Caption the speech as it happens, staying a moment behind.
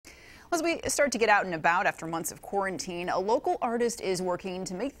As we start to get out and about after months of quarantine, a local artist is working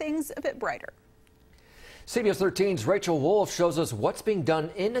to make things a bit brighter. CBS 13's Rachel Wolf shows us what's being done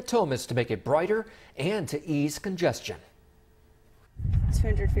in Natomas to make it brighter and to ease congestion.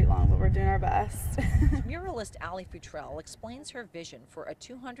 200 feet long, but we're doing our best. Muralist Ali Futrell explains her vision for a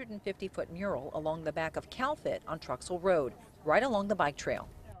 250-foot mural along the back of Calfit on Truxell Road, right along the bike trail.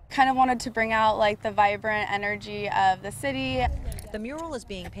 Kind of wanted to bring out like the vibrant energy of the city. The mural is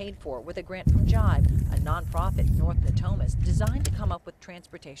being paid for with a grant from Jive, a nonprofit in North Natomas designed to come up with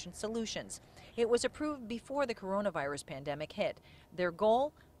transportation solutions. It was approved before the coronavirus pandemic hit. Their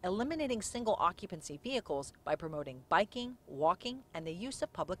goal? Eliminating single occupancy vehicles by promoting biking, walking, and the use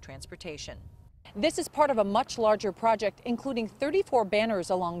of public transportation. This is part of a much larger project, including 34 banners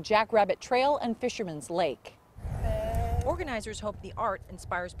along Jackrabbit Trail and Fisherman's Lake. Organizers hope the art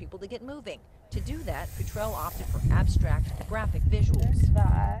inspires people to get moving. To do that, Futrell opted for abstract graphic visuals.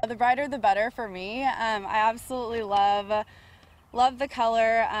 The brighter the better for me. I absolutely love the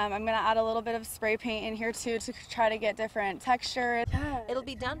color. I'm going to add a little bit of spray paint in here too to try to get different texture. It'll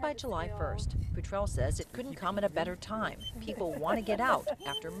be done by July 1st. Futrell says it couldn't come at a better time. People want to get out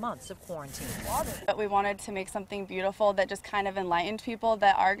after months of quarantine. But we wanted to make something beautiful that just kind of enlightened people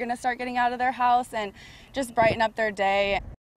that are going to start getting out of their house and just brighten up their day.